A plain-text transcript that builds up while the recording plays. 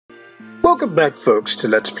Welcome back, folks, to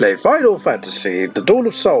Let's Play Final Fantasy, The Dawn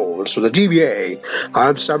of Souls for the GBA.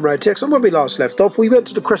 I'm SamuraiT-X, and when we last left off, we went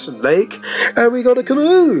to the Crescent Lake, and we got a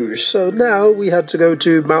canoe. So now we had to go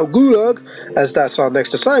to Mount Gulg, as that's our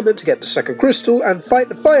next assignment, to get the second crystal and fight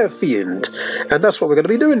the Fire Fiend. And that's what we're going to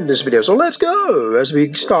be doing in this video, so let's go, as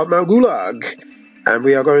we start Mount Gulg. And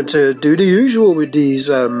we are going to do the usual with these,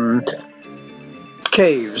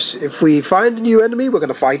 caves. If we find a new enemy, we're going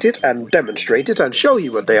to fight it and demonstrate it and show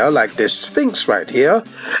you what they are, like this Sphinx right here.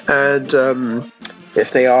 And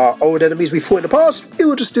if they are old enemies we fought in the past, we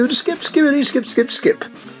will just do the skip.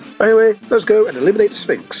 Anyway, let's go and eliminate the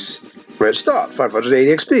Sphinx. Great start, 580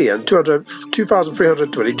 XP and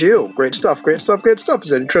 2,320 gil. Great stuff. Is there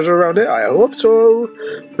any treasure around here? I hope so.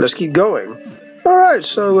 Let's keep going. Alright,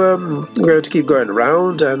 so we're going to keep going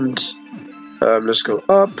around and let's go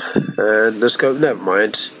up, and let's go, never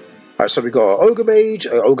mind. Alright, so we got an Ogre Mage,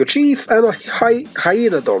 an Ogre Chief, and a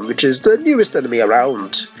Hyenodon, which is the newest enemy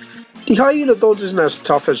around. The Hyenodons isn't as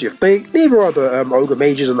tough as you think, neither are the Ogre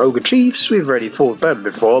Mages and Ogre Chiefs. We've already fought them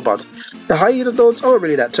before, but the Hyenodons aren't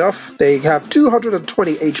really that tough. They have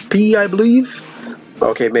 220 HP, I believe.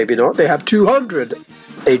 Okay, maybe not. They have 200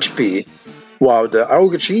 HP, while the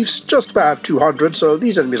Ogre Chiefs just about have 200, so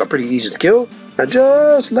these enemies are pretty easy to kill. And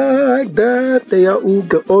just like that, they are all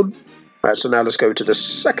gone. Right, so now let's go to the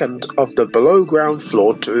second of the below ground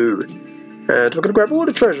floor 2. And we're going to grab all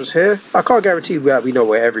the treasures here. I can't guarantee that we know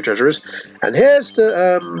where every treasure is. And here's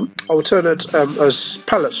the alternate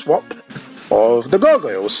palette swap of the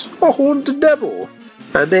gargoyles, a Horned Devil.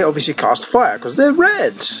 And they obviously cast fire because they're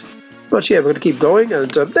red. But yeah, we're going to keep going, and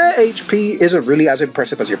their HP isn't really as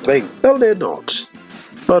impressive as you think. No, they're not.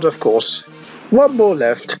 But of course, one more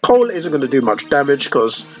left. Cole isn't going to do much damage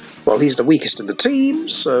because, well, he's the weakest in the team,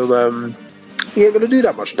 so he ain't going to do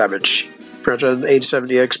that much damage.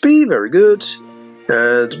 380 XP, very good.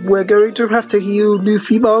 And we're going to have to heal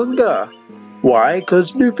Nufimanga. Why?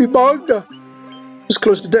 Because Nufimanga is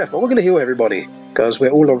close to death. But we're going to heal everybody because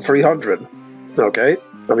we're all on 300. Okay,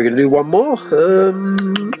 are we going to do one more?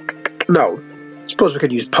 No. Suppose we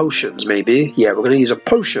could use potions, maybe. Yeah, we're going to use a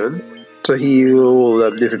potion to heal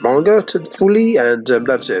Nufimanga fully, and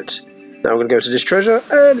that's it. Now we're going to go to this treasure,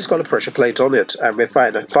 and it's got a pressure plate on it, and we're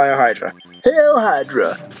fighting a Fire Hydra. Hail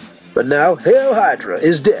Hydra! But now, Hail Hydra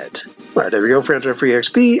is dead. Right, there we go, 303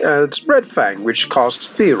 XP, and Red Fang, which casts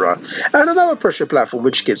Fira, and another pressure platform,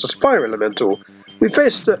 which gives us Fire Elemental. We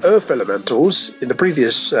faced the Earth Elementals in the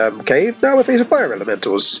previous cave, now we're facing Fire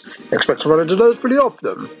Elementals. Expect to run into those pretty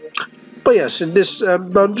often. But yes, in this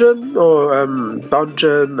dungeon or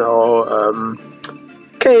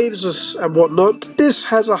caves and whatnot, this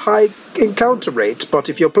has a high encounter rate, but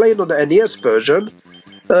if you're playing on the NES version,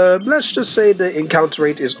 let's just say the encounter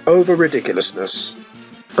rate is over ridiculousness.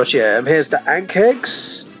 But yeah, here's the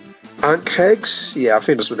Ankhegs. Yeah, I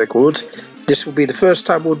think that's what they're called. This will be the first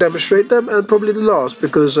time we'll demonstrate them, and probably the last,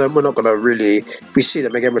 because we're not going to really, if we see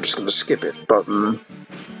them again, we're just going to skip it. But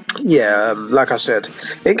yeah, like I said,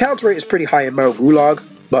 the encounter rate is pretty high in Mount Gulg,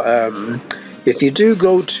 but if you do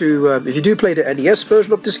go to, if you do play the NES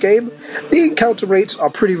version of this game, the encounter rates are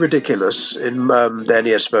pretty ridiculous in the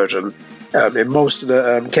NES version, in most of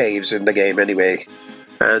the caves in the game anyway.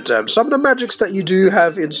 And some of the magics that you do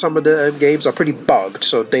have in some of the games are pretty bugged,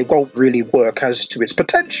 so they won't really work as to its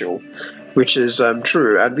potential, which is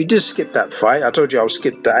true. And we did skip that fight. I told you I'll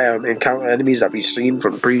skip the encounter enemies that we've seen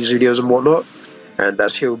from previous videos and whatnot. And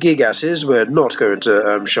that's Hill Gigas. We're not going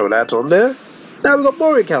to show that on there. Now we've got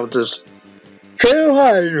more encounters. Hail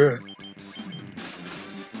Hydra!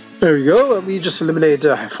 There we go, and we just eliminated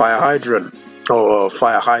Fire Hydra. Or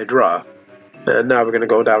Fire Hydra. And now we're going to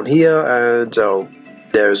go down here, and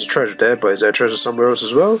there's a treasure there, but is there a treasure somewhere else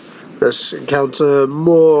as well? Let's encounter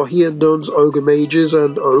more Hyendons, Ogre Mages,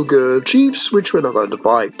 and Ogre Chiefs, which we're not going to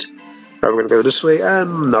fight. Now we're going to go this way,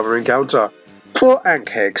 and another encounter for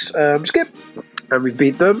Ankhegs. Skip! And we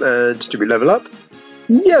beat them, and do we level up?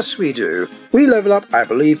 Yes, we do. We level up, I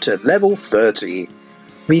believe, to level 30.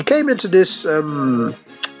 We came into this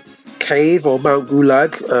cave, or Mount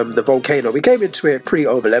Gulg, the volcano. We came into it pretty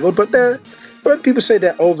over-leveled, but when people say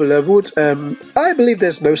they're over-leveled, I believe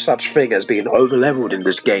there's no such thing as being over-leveled in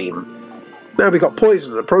this game. Now, we got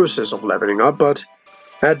poisoned in the process of leveling up, but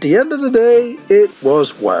at the end of the day, it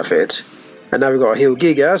was worth it. And now we've got a Hill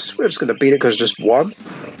Gigas. We're just going to beat it because just one.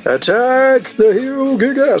 Attack the Hill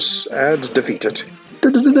Gigas and defeat it.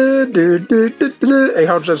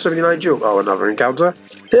 879 gil. Oh, another encounter.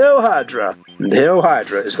 Hail Hydra. Hail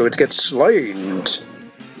Hydra is going to get slain.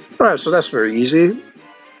 Right, so that's very easy.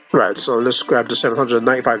 Right, so let's grab the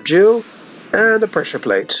 795 gil and a pressure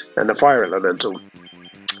plate and a fire elemental.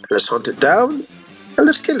 Let's hunt it down And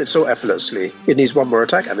let's kill it so effortlessly. It needs one more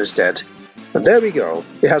attack and it's dead. And there we go.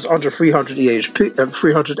 It has under 300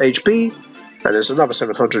 HP, and there's another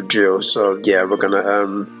 700 geo. So yeah, we're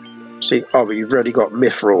gonna see. Oh, we've already got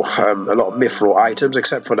mithril, a lot of mithril items,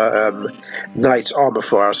 except for the knight's armor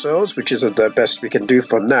for ourselves, which isn't the best we can do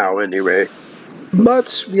for now, anyway.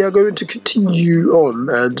 But we are going to continue on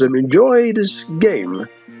and enjoy this game.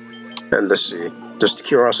 And let's see, just to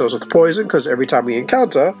cure ourselves of poison, because every time we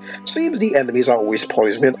encounter, seems the enemies are always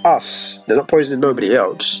poisoning us. They're not poisoning nobody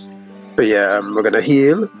else. But yeah, we're gonna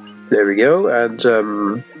heal. There we go. And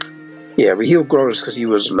yeah, we healed Grodus because he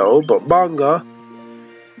was low, but Banga's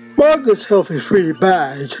health is pretty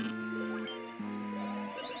bad.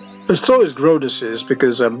 And so is Grodus's,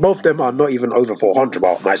 because both of them are not even over 400.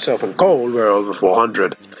 Well, myself and Cole were over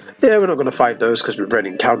 400. Yeah, we're not going to fight those because we've already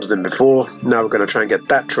encountered them before. Now we're going to try and get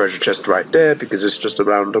that treasure chest right there because it's just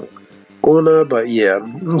around the corner. But yeah,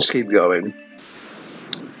 let's keep going.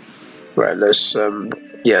 Right, let's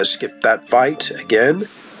yeah, skip that fight again.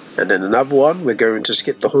 And then another one, we're going to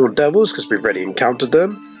skip the Horned Devils because we've already encountered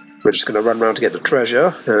them. We're just going to run around to get the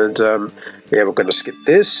treasure. And yeah, we're going to skip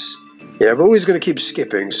this. Yeah, we're always going to keep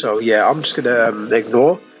skipping. So yeah, I'm just going to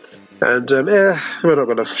ignore. And yeah, we're not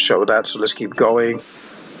going to show that, so let's keep going.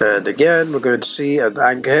 And again, we're going to see an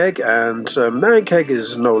Ankheg, and the Ankheg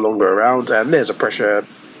is no longer around, and there's a pressure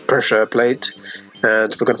plate,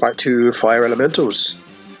 and we're going to fight 2 fire elementals.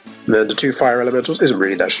 And then the 2 fire elementals isn't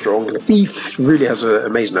really that strong. The thief really has an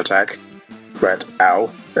amazing attack. Right, ow.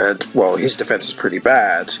 And, well, his defense is pretty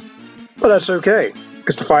bad. But that's okay,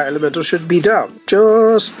 because the fire elemental should be down.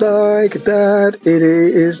 Just like that, it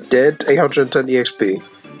is dead. 820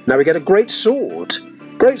 XP. Now we get a great sword.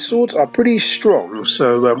 Great swords are pretty strong,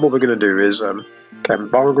 so what we're going to do is, can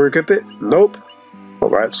Banga equip it? Nope.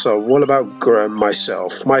 Alright, so what about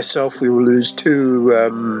myself? Myself, we will lose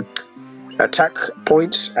 2 attack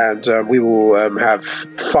points, and we will have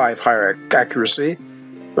 5 higher accuracy.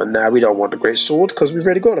 But now we don't want a great sword, because we've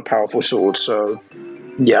already got a powerful sword, so...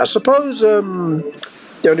 Yeah, I suppose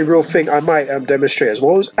the only real thing I might demonstrate as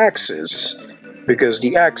well is axes. Because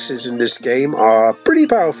the axes in this game are pretty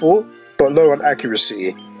powerful, but low on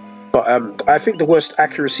accuracy. But I think the worst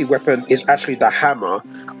accuracy weapon is actually the hammer,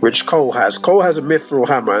 which Cole has. Cole has a mithril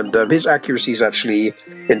hammer, and his accuracy is actually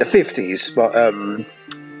in the 50s. But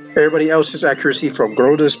everybody else's accuracy, from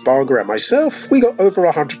Grodus, Banga, and myself, we got over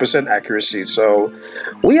 100% accuracy. So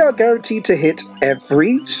we are guaranteed to hit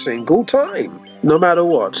every single time, no matter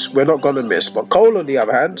what. We're not going to miss. But Cole, on the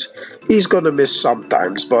other hand, he's going to miss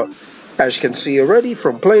sometimes. But as you can see already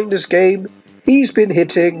from playing this game, he's been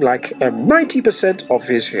hitting like 90% of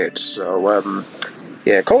his hits. So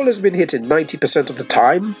yeah, Cole has been hitting 90% of the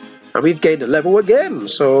time, and we've gained a level again.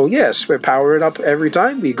 So yes, we're powering up every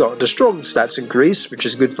time. We got the strong stats increase, which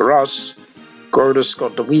is good for us. Grodus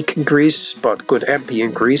got the weak increase, but good MP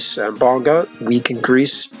increase. And Banga, weak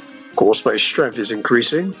increase. Of course, but his strength is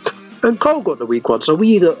increasing. And Cole got the weak one, so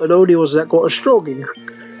we the only ones that got a strong.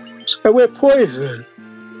 So we're poisoned.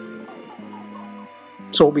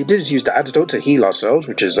 So we did use the antidote to heal ourselves,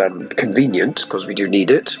 which is convenient, because we do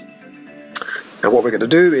need it. And what we're going to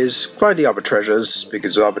do is find the other treasures,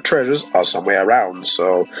 because the other treasures are somewhere around.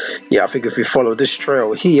 So yeah, I think if we follow this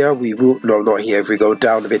trail here, we will... No, not here. If we go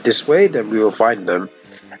down a bit this way, then we will find them.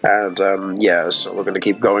 And yeah, so we're going to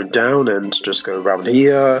keep going down and just go around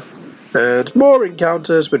here. And more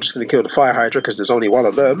encounters. We're just going to kill the fire hydra, because there's only one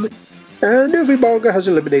of them. And every Banga has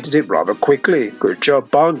eliminated it rather quickly. Good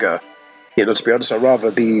job, Banga. You know, to be honest, I'd rather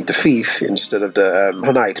be the thief instead of the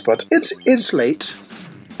knight, but it's late.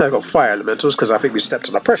 I've got fire elementals because I think we stepped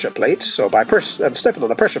on a pressure plate, so by stepping on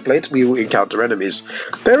a pressure plate, we will encounter enemies.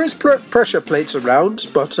 There is pressure plates around,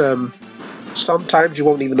 but sometimes you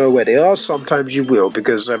won't even know where they are, sometimes you will,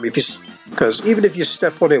 because even if you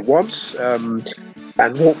step on it once and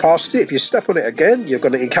walk past it, if you step on it again, you're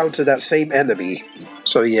going to encounter that same enemy.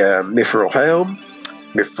 So yeah, mithril helm,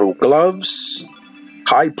 mithril gloves,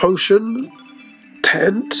 high potion,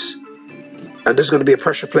 tent, and there's going to be a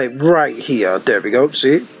pressure plate right here. There we go,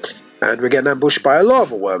 see? And we're getting ambushed by a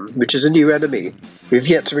lava worm, which is a new enemy. We've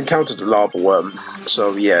yet to encounter the lava worm.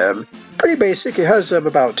 So yeah, pretty basic. It has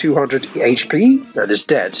about 200 HP, and it's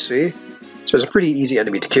dead, see? So it's a pretty easy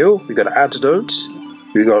enemy to kill. We got an antidote,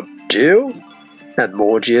 we got Jill, and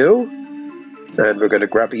more Jill, and we're going to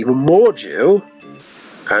grab even more Jill,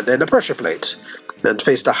 and then a pressure plate. And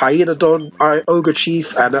face the Hyenodon, Ogre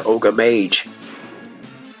Chief, and an Ogre Mage.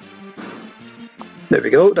 There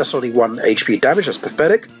we go, that's only 1 HP damage, that's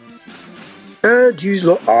pathetic. And you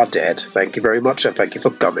lot are dead. Thank you very much, and thank you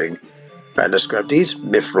for coming. And let's grab these.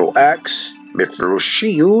 Mithril Axe, Mithril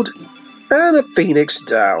Shield, And a Phoenix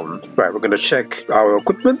down. Right, we're going to check our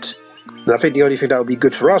equipment. And I think the only thing that would be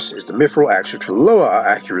good for us is the Mithril-X, which will lower our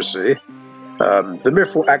accuracy. The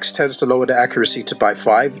Mithril-X tends to lower the accuracy to by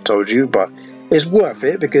 5, I told you, but it's worth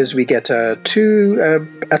it because we get a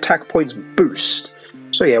 2 attack points boost.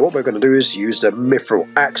 So yeah, what we're going to do is use the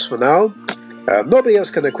Mithril-X for now. Nobody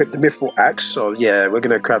else can equip the Mithril-Axe, so yeah, we're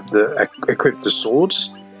going to equip the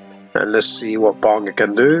swords. And let's see what Banga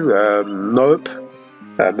can do. Nope.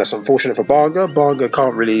 That's unfortunate for Banga. Banga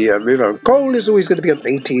can't really move on. Cole is always going to be on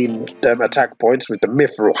 18 attack points with the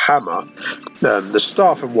Mithril Hammer. The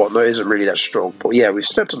staff and whatnot isn't really that strong. But yeah, we've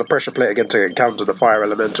stepped on the pressure plate again to encounter the Fire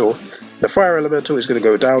Elemental. The Fire Elemental is going to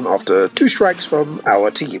go down after 2 strikes from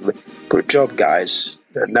our team. Good job, guys.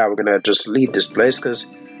 And now we're going to just leave this place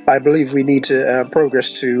because I believe we need to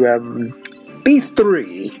progress to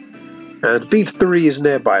B3, and B3 is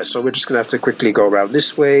nearby, so we're just going to have to quickly go around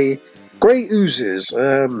this way. Grey oozes,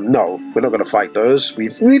 no, we're not going to fight those.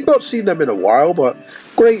 We've not seen them in a while, but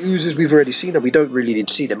grey oozes we've already seen, and we don't really need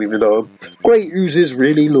to see them, even though grey oozes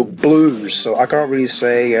really look blue, so I can't really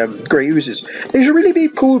say grey oozes. They should really be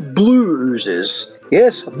called blue oozes.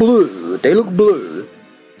 Yes, blue, they look blue.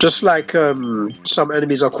 Just like some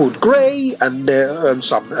enemies are called grey and they're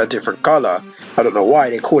some a different colour. I don't know why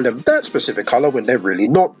they call them that specific colour when they're really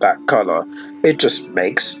not that colour. It just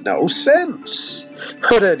makes no sense.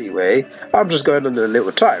 But anyway, I'm just going on a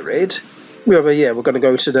little tirade. We're going to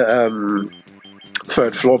go to the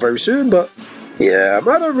 3rd floor very soon, but yeah,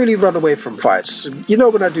 I don't really run away from fights. You know,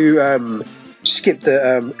 when I do skip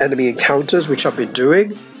the enemy encounters, which I've been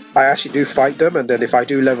doing, I actually do fight them, and then if I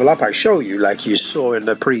do level up, I show you, like you saw in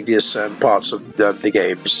the previous parts of the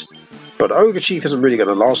games. But Ogre Chief isn't really going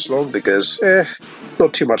to last long because,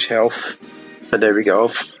 not too much health. And there we go.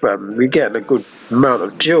 We're getting a good amount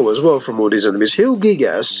of Jill as well from all these enemies. Hill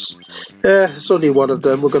Gigas, it's only one of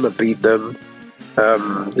them. We're going to beat them.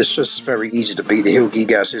 It's just very easy to beat the Hill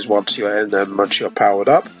Gigases once you're powered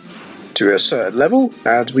up to a certain level,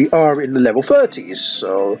 and we are in the level 30s,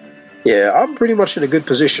 so yeah, I'm pretty much in a good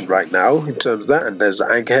position right now in terms of that. And there's the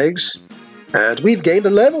Hankhags, and we've gained a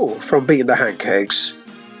level from beating the Hankhags.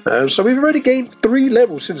 So we've already gained 3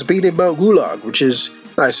 levels since beating Mount Gulag, which is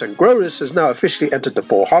nice, and Gronus has now officially entered the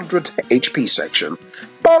 400 HP section.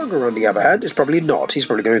 Banga, on the other hand, is probably not. He's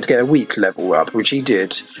probably going to get a weak level up, which he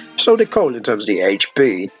did. So did Cole in terms of the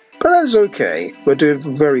HP, but that is okay. We're doing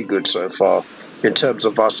very good so far in terms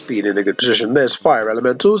of us being in a good position. There's Fire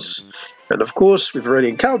Elementals, and of course we've already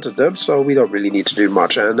encountered them, so we don't really need to do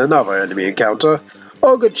much. And another enemy encounter,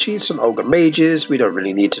 Ogre Chiefs and Ogre Mages. We don't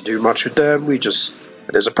really need to do much with them.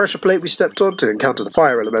 There's a pressure plate we stepped on to encounter the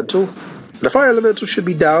Fire Elemental. The Fire Elemental should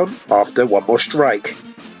be down after one more strike.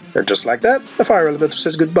 And just like that, the Fire Elemental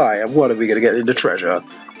says goodbye, and what are we going to get in the treasure?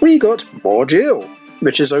 We got more Jill,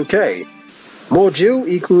 which is okay. More Jill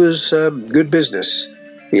equals good business.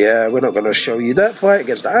 Yeah, we're not going to show you that fight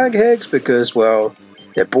against the Aghags because, well,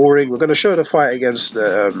 they're boring. We're going to show the fight against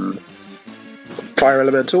the Fire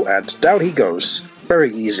Elemental, and down he goes.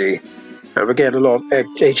 Very easy. And we're getting a lot of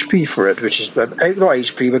HP for it, which is, not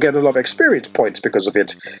HP, we're getting a lot of experience points because of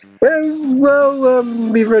it. Well,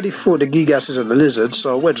 we've already fought the Gigases and the Lizards,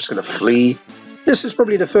 so we're just going to flee. This is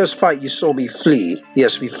probably the first fight you saw me flee.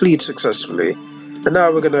 Yes, we fleed successfully. And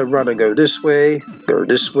now we're going to run and go this way,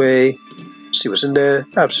 see what's in there.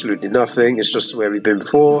 Absolutely nothing, it's just where we've been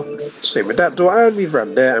before. Same with that door, and we've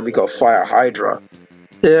run there, and we got Fire Hydra.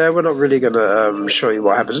 Yeah, we're not really going to show you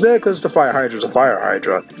what happens there, because the Fire Hydra is a Fire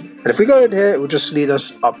Hydra. And if we go in here, it will just lead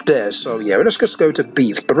us up there. So yeah, let's just go to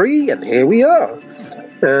B3, and here we are.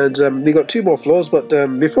 And we got 2 more floors, but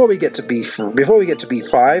before we get to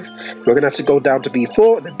B5, we're going to have to go down to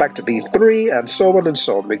B4, and then back to B3, and so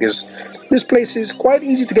on, because this place is quite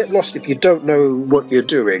easy to get lost if you don't know what you're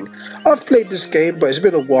doing. I've played this game, but it's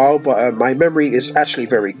been a while, but my memory is actually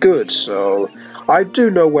very good, so I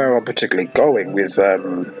do know where I'm particularly going with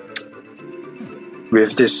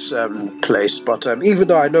this place, but even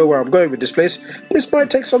though I know where I'm going with this place, this might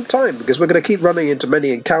take some time because we're going to keep running into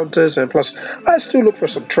many encounters, and plus I still look for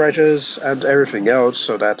some treasures and everything else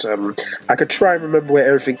so that I could try and remember where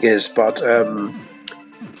everything is, but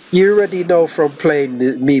you already know from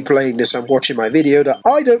me playing this and watching my video that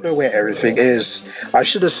I don't know where everything is. I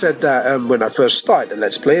should have said that when I first started the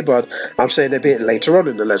Let's Play, but I'm saying a bit later on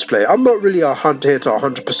in the Let's Play. I'm not really here to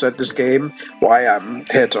 100% this game. Well, I am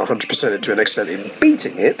here to 100% it to an extent in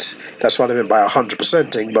beating it. That's what I mean by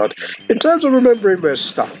 100%ing, but in terms of remembering where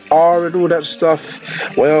stuff are and all that stuff,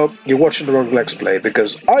 well, you're watching the wrong Let's Play,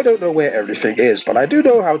 because I don't know where everything is, but I do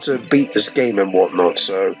know how to beat this game and whatnot,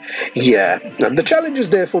 so yeah. And the challenge is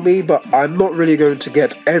there for me, but I'm not really going to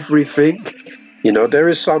get everything You know, there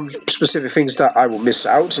is some specific things that I will miss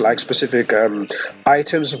out, like specific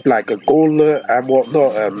items, like a gauntlet and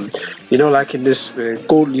whatnot. You know, like in this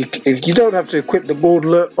gauntlet, if you don't have to equip the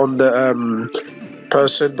gauntlet on the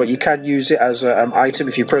person, but you can use it as an item.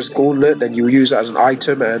 If you press gauntlet, then you use it as an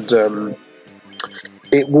item, and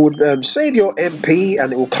it would save your MP,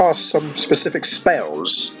 and it will cast some specific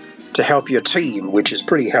spells to help your team, which is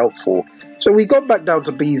pretty helpful. So we got back down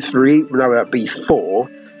to B3, now we're at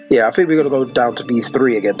B4. Yeah, I think we're going to go down to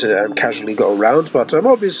B3 again to casually go around, but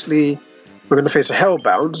obviously we're going to face a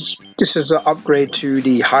Hellbound. This is an upgrade to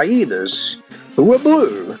the Hyenas, who are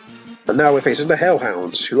blue, and now we're facing the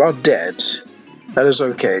Hellhounds, who are dead. That is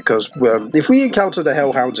okay, because if we encounter the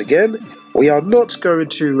Hellhounds again, we are not going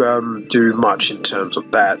to do much in terms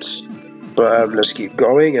of that. But let's keep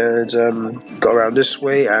going and go around this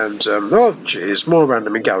way, and oh jeez, more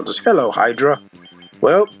random encounters. Hello, Hydra.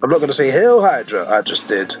 Well, I'm not going to say Hail Hydra, I just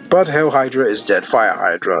did, but Hail Hydra is dead, Fire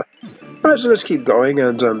Hydra. Right, so let's keep going,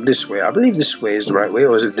 and this way. I believe this way is the right way,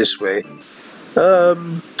 or is it this way?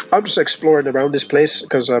 I'm just exploring around this place,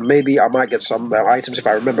 because maybe I might get some items if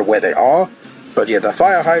I remember where they are. But yeah, the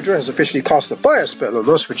Fire Hydra has officially cast a fire spell on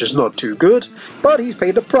us, which is not too good, but he's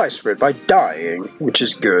paid the price for it by dying, which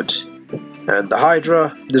is good. And the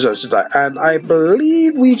Hydra deserves to die, and I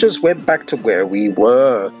believe we just went back to where we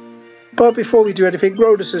were. But before we do anything,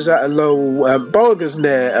 Grodus is at a low, Barga's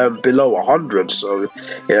near below 100, so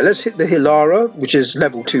yeah, let's hit the Hilara, which is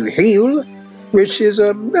level 2 heal, which is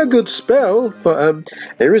a good spell, but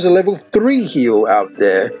there is a level 3 heal out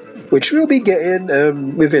there, which we'll be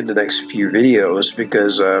getting within the next few videos,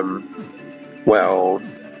 because, well,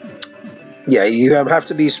 yeah, you have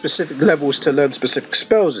to be specific levels to learn specific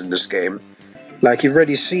spells in this game, like you've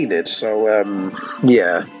already seen it, so,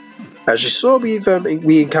 yeah. As you saw,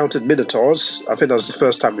 we encountered Minotaurs. I think that was the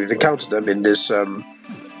first time we've encountered them in this Mount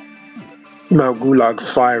Gulag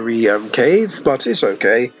fiery cave, but it's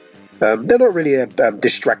okay. They're not really a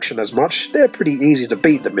distraction as much. They're pretty easy to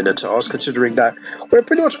beat, the Minotaurs, considering that we're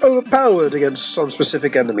pretty much overpowered against some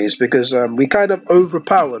specific enemies, because we kind of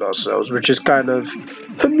overpowered ourselves, which is kind of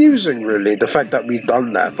amusing, really, the fact that we've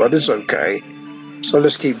done that, but it's okay. So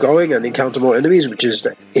let's keep going and encounter more enemies, which is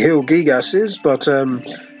the Hill Gigasses, but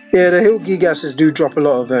yeah, the Hill Gigasses do drop a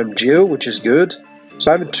lot of Gil, which is good.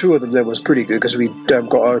 So having 2 of them there was pretty good, because we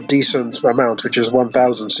got a decent amount, which is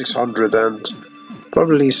 1,600 and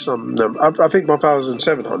probably some, I think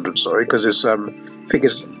 1,700, sorry, because it's, I think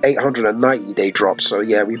it's 890 they dropped. So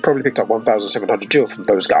yeah, we probably picked up 1,700 Gil from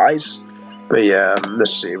those guys. But yeah,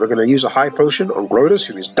 let's see, we're going to use a high potion on Grodus,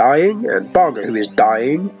 who is dying, and Barga, who is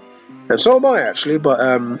dying. And so am I, actually, but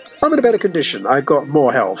I'm in a better condition. I got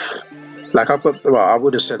more health. Like, I've got, well, I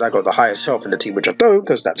would have said I got the highest health in the team, which I don't,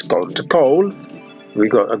 because that's gone to coal. We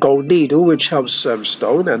got a gold needle, which helps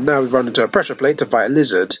stone, and now we've run into a pressure plate to fight a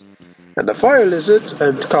lizard. And the fire lizard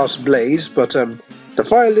casts blaze, but the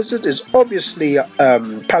fire lizard is obviously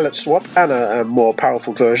palette swap and a more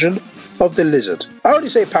powerful version of the lizard. I only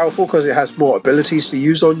say powerful because it has more abilities to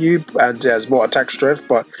use on you, and it has more attack strength,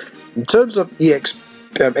 but in terms of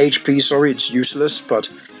HP, sorry, it's useless, but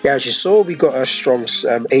yeah, as you saw, we got a strong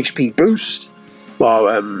HP boost,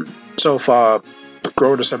 while so far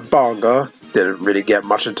Grodus and Barga didn't really get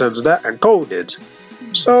much in terms of that, and Cole did.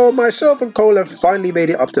 So myself and Cole have finally made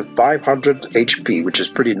it up to 500 HP, which is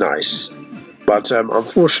pretty nice. But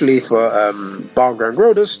unfortunately for Barga and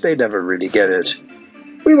Grodus, they never really get it.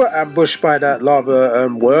 We were ambushed by that lava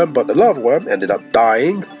worm, but the lava worm ended up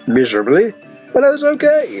dying miserably, but that was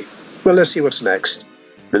okay. Well, let's see what's next.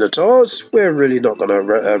 Minotaurs, we're really not going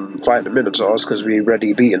to fight the Minotaurs because we've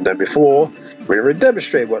already beaten them before. We're going to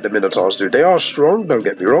demonstrate what the Minotaurs do. They are strong, don't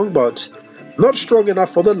get me wrong, but not strong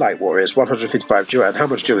enough for the Light Warriors. 155 Gil, and how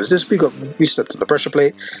much Gil is this? We stepped to the pressure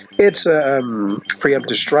plate. It's a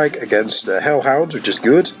preemptive strike against the Hellhounds, which is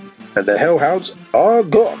good, and the Hellhounds are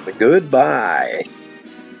gone. Goodbye.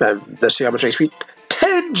 Let's see how much HP.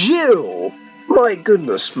 10 Gil! My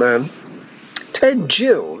goodness, man. 10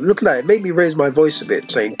 Gil. Look at that, it made me raise my voice a bit,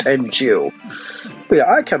 saying 10 Gil. But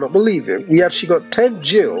yeah, I cannot believe it. We actually got 10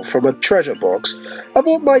 Gil from a treasure box. I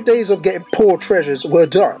thought my days of getting poor treasures were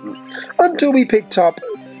done, until we picked up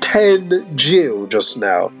 10 Gil just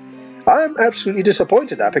now. I'm absolutely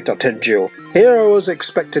disappointed that I picked up 10 Gil. Here I was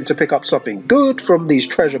expecting to pick up something good from these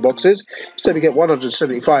treasure boxes. Instead we get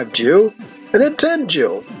 175 Gil, and then 10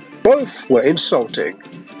 Gil. Both were insulting.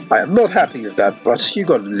 I am not happy with that, but you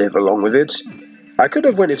gotta live along with it. I could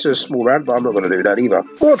have went into a small round, but I'm not going to do that either.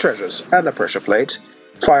 More treasures and a pressure plate.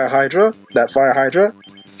 Fire Hydra, that Fire Hydra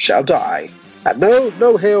shall die. And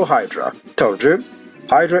no Hail Hydra. Told you.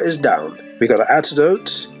 Hydra is down. We got an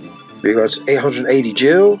antidote. We got 880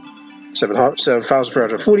 Gil.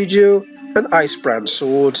 7,340 geo, an ice brand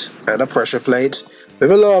sword, and a pressure plate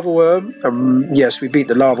with a lava worm. Yes, we beat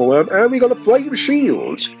the lava worm, and we got a flame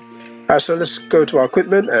shield. So let's go to our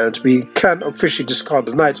equipment, and we can officially discard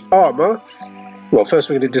the knight's armor. Well, first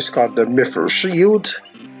we're going to discard the mithril shield,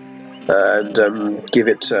 and give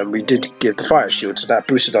it. We did give the fire shield, so that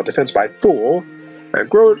boosted our defense by 4. And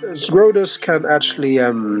Grodus can actually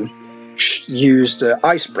use the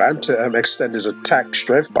ice brand to extend his attack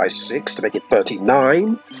strength by 6 to make it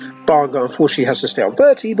 39. Banga unfortunately has to stay on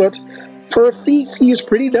 30, but for a thief, he is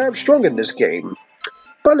pretty damn strong in this game.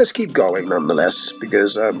 But let's keep going nonetheless,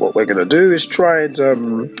 because what we're going to do is try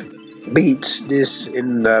and beat this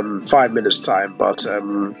in 5 minutes time. But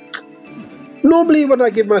normally when I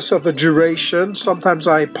give myself a duration, sometimes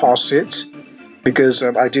I pass it, because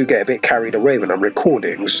I do get a bit carried away when I'm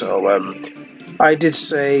recording. So I did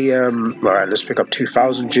say, alright, let's pick up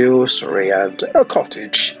 2,000 jewels, sorry, and a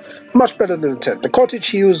cottage. Much better than a tent. The cottage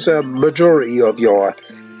heals a majority of your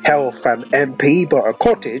health and MP, but a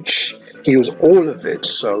cottage heals all of it.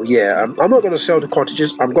 So yeah, I'm not going to sell the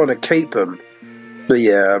cottages, I'm going to cape them. But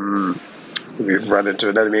yeah, we've run into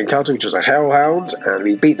an enemy encounter, which is a hellhound, and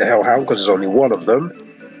we beat the hellhound because there's only one of them.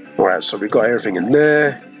 Alright, so we've got everything in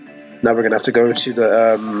there. Now we're going to have to go to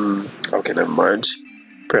the, okay, never mind.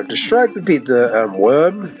 Preemptive strike, we beat the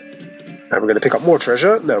worm. And we're going to pick up more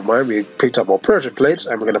treasure. Never mind, we picked up more pressure plates,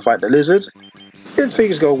 and we're going to fight the lizard. If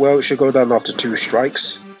things go well, it should go down after 2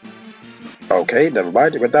 strikes. Okay, never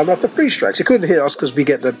mind, it went down after 3 strikes. It couldn't hit us because we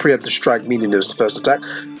get the preemptive strike, meaning it was the first attack.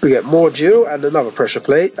 We get more geo and another pressure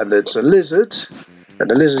plate, and it's a lizard. And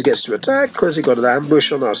the lizard gets to attack because he got an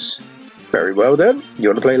ambush on us. Very well then, you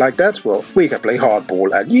want to play like that? Well, we can play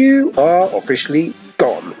hardball, and you are officially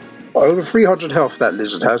gone. Over 300 health that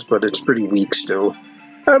lizard has, but it's pretty weak still.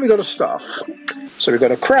 And we got a staff. So we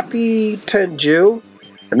got a crappy 10 geo,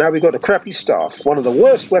 and now we got a crappy staff. One of the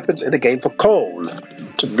worst weapons in the game for Cole.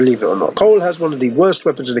 To believe it or not, Cole has one of the worst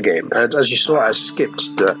weapons in the game. And as you saw, I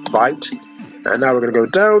skipped the fight. And now we're going to go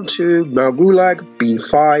down to Gulag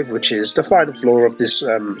B5, which is the final floor of this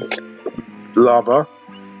lava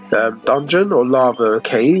dungeon or lava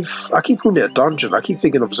cave. I keep calling it a dungeon. I keep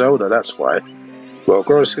thinking of Zelda, that's why. Well,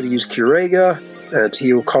 Gross is going to use Kurega and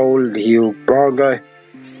heal Cole, heal Banga,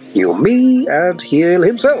 heal me, and heal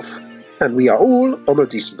himself. And we are all on a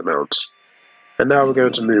decent amount. And now we're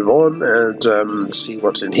going to move on and see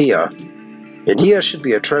what's in here. In here should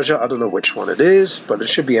be a treasure. I don't know which one it is, but it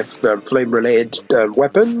should be a flame-related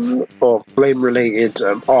weapon or flame-related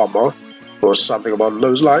armor or something along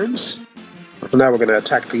those lines. For now, we're going to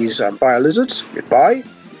attack these fire lizards. Goodbye.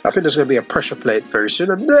 I think there's going to be a pressure plate very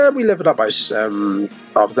soon, and we leveled up by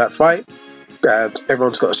after that fight. And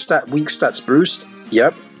everyone's got a weak stats boost.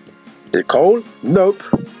 Yep. Did Cole? Nope.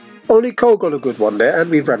 Only Cole got a good one there,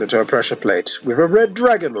 and we've ran into a pressure plate with a red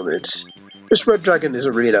dragon on it. This red dragon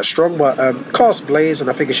isn't really that strong, but cast Blaze, and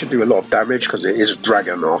I think it should do a lot of damage because it is a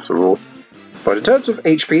dragon after all. But in terms of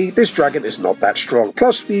HP, this dragon is not that strong.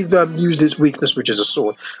 Plus, we've used its weakness, which is a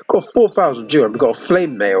sword. Got 4,000 geo, and we've got a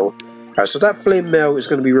flame mail. So that flame mail is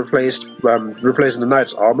going to be replacing the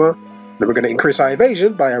knight's armor. Then we're going to increase our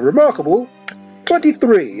evasion by a remarkable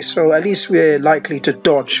 23. So at least we're likely to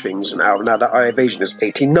dodge things now that our evasion is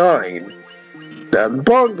 89.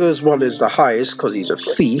 Banga's one is the highest because he's a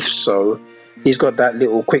thief, so he's got that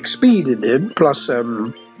little quick speed in him. Plus,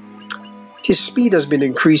 his speed has been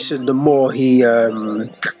increasing the more he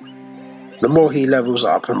levels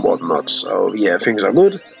up and whatnot. So yeah, things are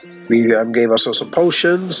good. We gave ourselves some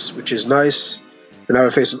potions, which is nice. And now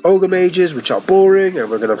we're facing ogre mages, which are boring, and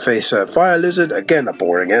we're going to face a fire lizard, again a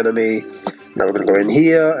boring enemy. Now we're going to go in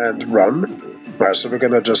here and run. Right, so we're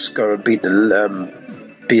going to just go and beat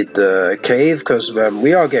the cave, because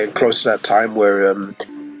we are getting close to that time where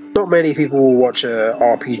not many people will watch a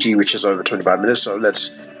RPG which is over 25 minutes. So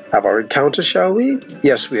let's have our encounter, shall we?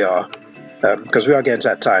 Yes, we are, because we are getting to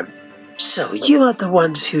that time. So you are the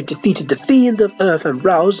ones who defeated the Fiend of Earth and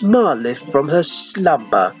roused Marlith from her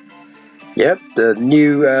slumber. Yep, the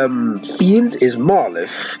new Fiend is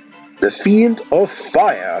Marlith, the Fiend of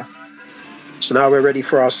Fire. So now we're ready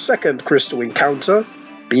for our second crystal encounter.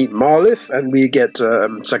 Beat Marlith and we get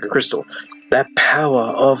second crystal. The power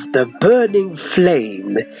of the burning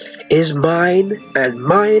flame is mine and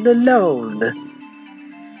mine alone.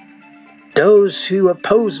 Those who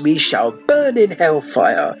oppose me shall burn in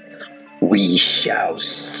hellfire. We shall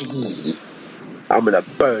see. I'm gonna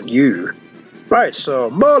burn you. Right,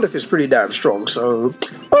 so Marlith is pretty damn strong, so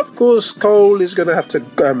of course Cole is gonna have to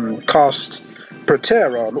cast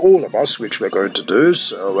Protera on all of us, which we're going to do.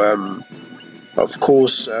 So of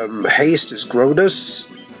course haste is Grodus,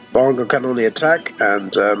 Bongo can only attack,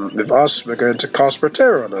 and with us, we're going to cast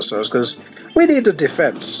Protera on ourselves because we need a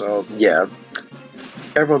defense. So yeah,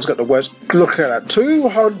 everyone's got the worst. Look at that,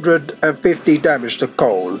 250 damage to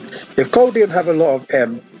Cole. If Cole didn't have a lot of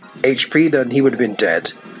HP, then he would have been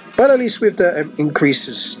dead. But at least with the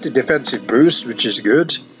increases the defensive boost, which is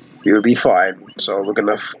good, you'll be fine. So we're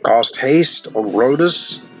gonna cast haste on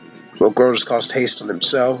Grodus. Well, Grodus cast haste on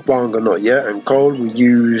himself. Bongo not yet, and Cole will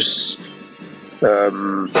use.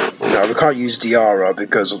 No, we can't use Diara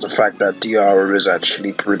because of the fact that Diara is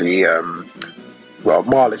actually pretty. Well,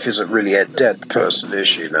 Marlith isn't really a dead person, is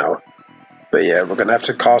she now? But yeah, we're gonna have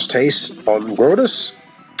to cast haste on Grodus.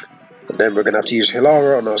 And then we're going to have to use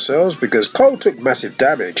Hilara on ourselves because Cole took massive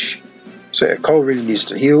damage. So yeah, Cole really needs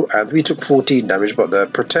to heal, and we took 14 damage, but the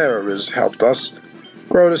Protera has helped us.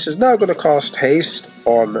 Grodus is now going to cast haste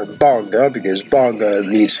on Banga because Banga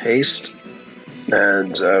needs haste.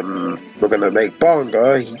 And we're going to make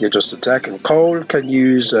Banga just attack, and Cole can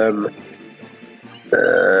use attack.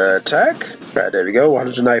 Right, there we go,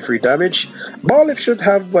 193 damage. Marlith should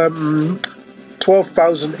have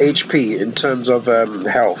 12,000 HP in terms of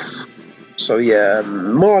health. So yeah,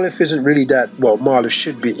 Marlith isn't really that, well, Marlith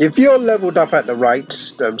should be, if you're leveled up at the right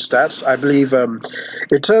stats, I believe, in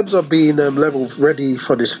terms of being leveled ready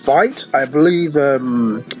for this fight, I believe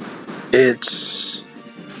it's,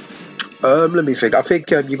 let me think, I think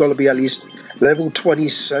you got to be at least level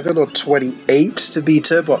 27 or 28 to beat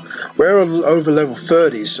her, but we're on over level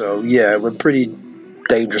 30, so yeah, we're pretty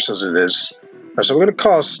dangerous as it is. So we're going to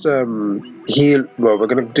cast heal. Well, we're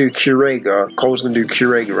going to do Curaga. Cole's going to do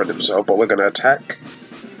Curaga on himself, but we're going to attack.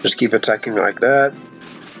 Just keep attacking like that.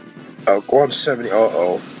 Oh, 170.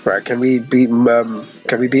 Right, can we beat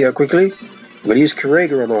her quickly? We're going to use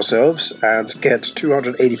Curaga on ourselves and get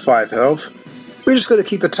 285 health. We're just going to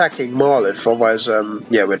keep attacking Marlith, otherwise,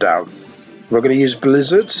 yeah, we're down. We're going to use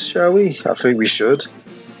Blizzard, shall we? I think we should.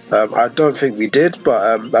 I don't think we did,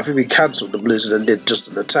 but I think we cancelled the Blizzard and did just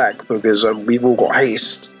an attack because we've all got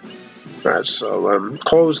haste. Right, so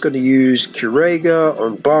Cole's going to use Curaga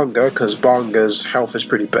on Banga because Banga's health is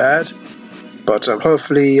pretty bad. But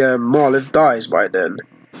hopefully Marlith dies by then.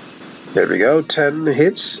 There we go, 10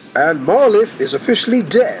 hits, and Marlith is officially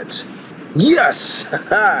dead. Yes!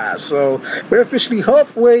 So we're officially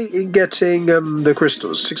halfway in getting the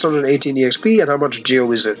crystals. 618 EXP, and how much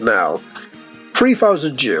Geo is it now?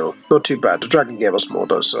 3,000 Geo, not too bad. The dragon gave us more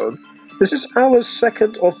though, so this is our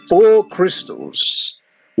second of 4 crystals.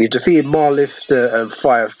 We defeated Marlith the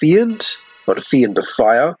Fire Fiend, or the Fiend of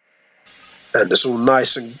Fire, and it's all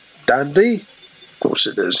nice and dandy. Of course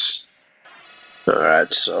it is.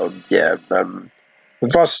 Alright, so yeah,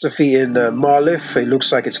 with us defeating Marlith, it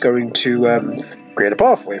looks like it's going to create a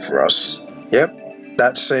pathway for us. Yep,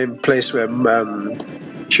 that same place where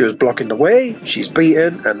she was blocking the way, she's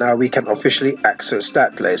beaten, and now we can officially access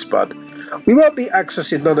that place. But we won't be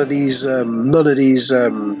accessing none of these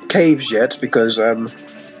caves yet because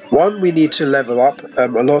 1, we need to level up a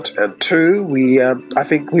lot, and 2, I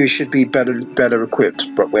think we should be better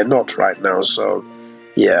equipped, but we're not right now. So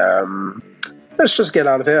yeah, let's just get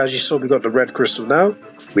out of here. As you saw, we got the red crystal now.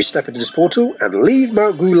 We step into this portal and leave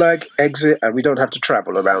Mount Gulag, exit, and we don't have to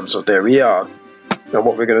travel around. So there we are. Now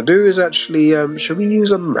what we're going to do is actually, should we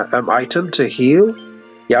use an item to heal?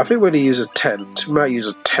 Yeah, I think we're going to use a tent. We might use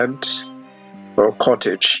a tent or a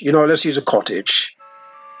cottage. You know, let's use a cottage.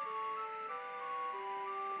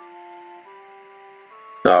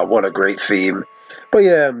 Oh, what a great theme. But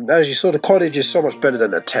yeah, as you saw, the cottage is so much better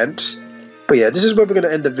than a tent. But yeah, this is where we're going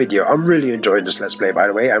to end the video. I'm really enjoying this Let's Play, by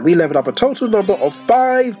the way. And we leveled up a total number of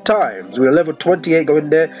 5 times. We were level 28 going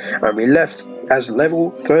there, and we left as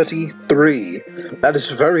level 33. That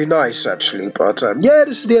is very nice, actually. But yeah,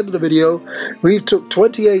 this is the end of the video. We took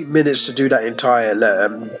 28 minutes to do that entire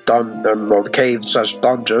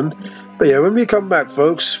cave/dungeon. But yeah, when we come back,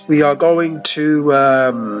 folks, we are going to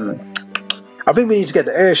I think we need to get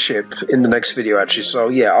the airship in the next video, actually. So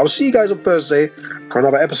yeah, I'll see you guys on Thursday for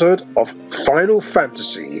another episode of Final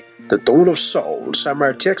Fantasy: The Dawn of Soul.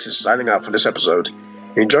 SamuraiT-X is signing out for this episode.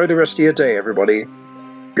 Enjoy the rest of your day, everybody.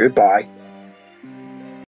 Goodbye.